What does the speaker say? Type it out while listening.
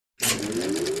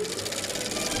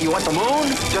You want the moon?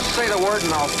 Just say the word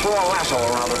and I'll throw a lasso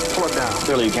around it and pull it down.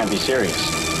 Clearly you can't be serious.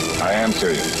 I am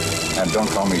serious. And don't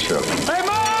call me Shirley. Hey,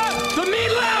 Ma! The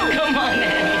meatloaf! Come on,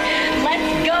 Annie.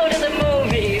 Let's go to the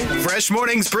movies. Fresh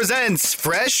Mornings presents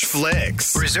Fresh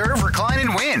Flicks. Reserve, recline,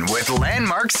 and win with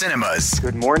Landmark Cinemas.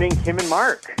 Good morning, Kim and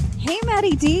Mark. Hey,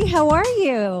 Maddie D, how are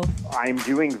you? I'm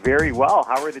doing very well.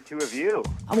 How are the two of you?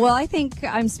 Well, I think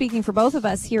I'm speaking for both of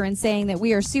us here in saying that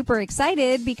we are super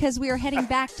excited because we are heading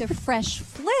back to Fresh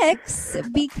Flicks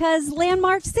because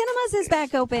Landmark Cinemas is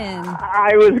back open.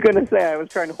 I was going to say, I was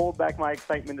trying to hold back my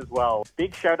excitement as well.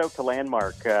 Big shout out to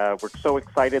Landmark. We're so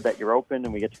excited that you're open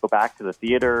and we get to go back to the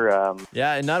theater.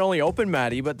 Yeah, and not only open,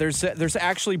 Maddie, but there's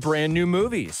actually brand new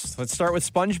movies. Let's start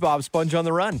with SpongeBob, Sponge on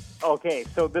the Run. Okay,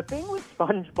 so the thing with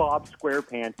SpongeBob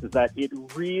SquarePants is that it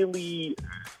really,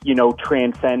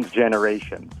 transcends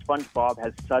generations. SpongeBob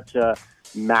has such a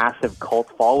massive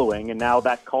cult following, and now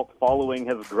that cult following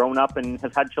has grown up and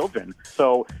has had children.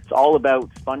 So it's all about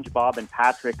SpongeBob and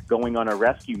Patrick going on a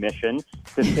rescue mission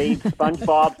to save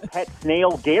SpongeBob's pet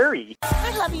snail, Gary.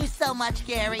 I love you so much,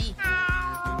 Gary.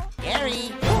 Gary.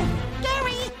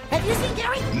 Gary! Have you seen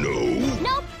Gary?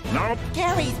 No. Nope.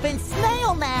 Gary's been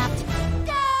snail mapped.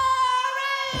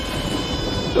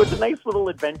 So it's a nice little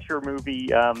adventure movie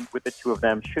with the two of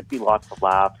them. Should be lots of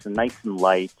laughs and nice and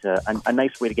light. A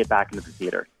nice way to get back into the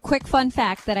theater. Quick fun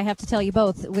fact that I have to tell you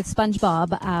both with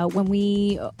SpongeBob, when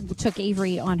we took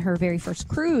Avery on her very first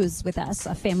cruise with us,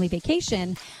 a family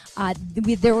vacation,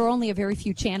 there were only a very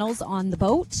few channels on the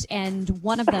boat, and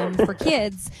one of them for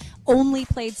kids only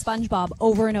played SpongeBob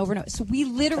over and over and over. So we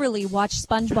literally watched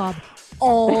SpongeBob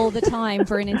all the time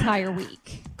for an entire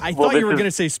week. I thought you were going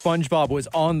to say SpongeBob was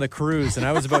on the cruise, and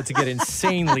I was about to get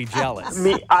insanely jealous.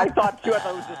 I thought too. I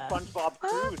thought it was a SpongeBob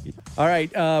cruise. All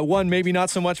right, one, maybe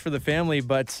not so much for the family,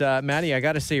 but Maddie, I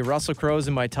got to say, Russell Crowe's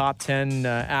in my top 10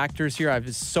 actors here. I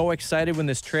was so excited when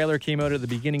this trailer came out at the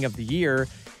beginning of the year,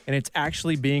 and it's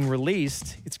actually being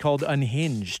released. It's called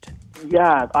Unhinged.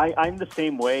 Yeah, I'm the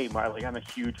same way, Marley. I'm a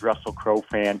huge Russell Crowe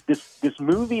fan. This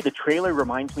movie, the trailer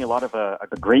reminds me a lot of a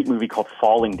great movie called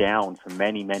Falling Down from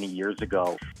many, many years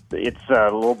ago. It's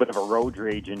a little bit of a road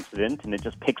rage incident, and it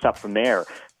just picks up from there.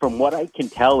 From what I can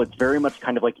tell, it's very much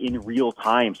kind of like in real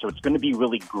time, so it's going to be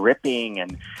really gripping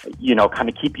and, kind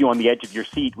of keep you on the edge of your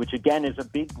seat, which, again, is a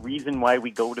big reason why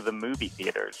we go to the movie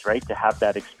theaters, right, to have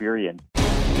that experience.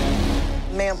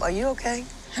 Ma'am, are you okay?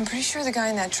 I'm pretty sure the guy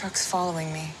in that truck's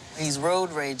following me. He's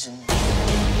road raging.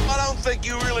 I don't think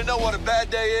you really know what a bad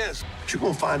day is. But you're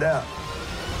going to find out.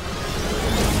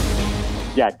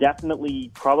 Yeah,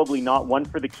 definitely probably not one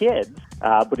for the kids,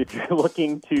 but if you're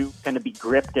looking to kind of be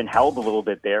gripped and held a little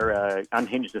bit there,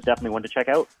 Unhinged is definitely one to check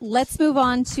out. Let's move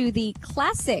on to the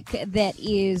classic that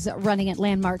is running at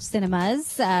Landmark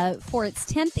Cinemas. For its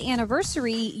 10th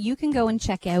anniversary, you can go and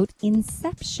check out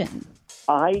Inception.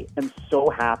 I am so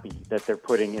happy that they're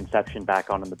putting Inception back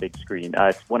on the big screen.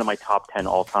 It's one of my top 10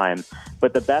 all time.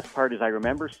 But the best part is I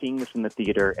remember seeing this in the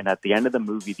theater, and at the end of the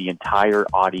movie, the entire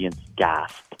audience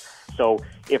gasped. So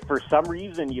if for some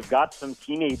reason you've got some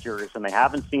teenagers and they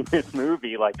haven't seen this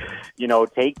movie,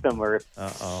 take them, or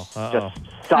just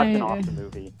such an awesome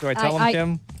movie. Do I tell him,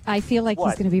 Kim? I feel like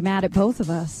he's going to be mad at both of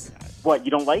us. What,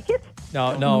 you don't like it?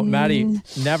 No, Maddie,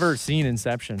 never seen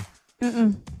Inception.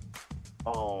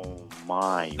 Oh,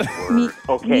 my word.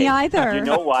 Okay. Me either. You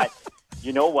know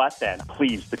what then?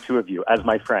 Please, the two of you, as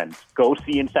my friends, go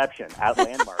see Inception at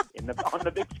Landmark on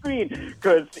the big screen,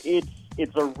 because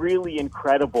it's a really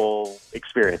incredible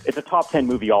experience. It's a top 10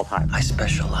 movie all time. I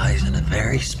specialize in a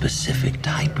very specific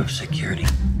type of security.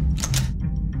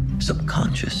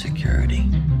 Subconscious security.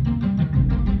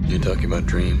 You're talking about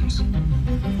dreams?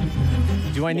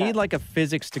 Do I need like a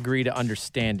physics degree to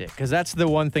understand it? Because that's the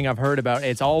one thing I've heard about.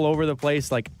 It's all over the place.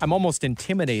 Like, I'm almost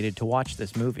intimidated to watch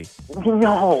this movie.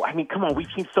 No, I mean, come on. We've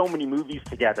seen so many movies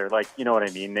together. Like, you know what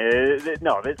I mean?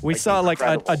 We saw like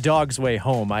a Dog's Way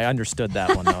Home. I understood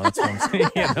that one, though. That's what I'm saying,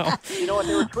 You know what?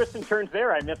 There were twists and turns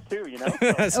there I missed, too,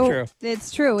 That's true.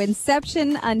 It's true.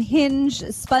 Inception, Unhinged,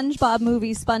 SpongeBob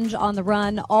movie, Sponge on the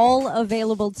Run, all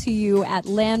available to you at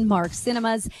Landmark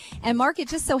Cinemas. And Mark, it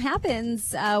just so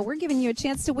happens we're giving you a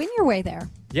chance to win your way there.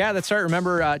 Yeah, that's right.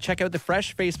 Remember, check out the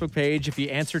Fresh Facebook page. If you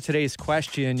answer today's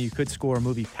question, you could score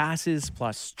movie passes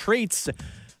plus treats.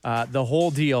 The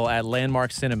whole deal at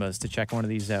Landmark Cinemas to check one of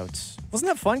these out. Wasn't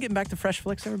that fun getting back to Fresh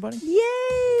Flicks, everybody?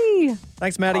 Yay!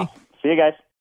 Thanks, Maddie. See you guys.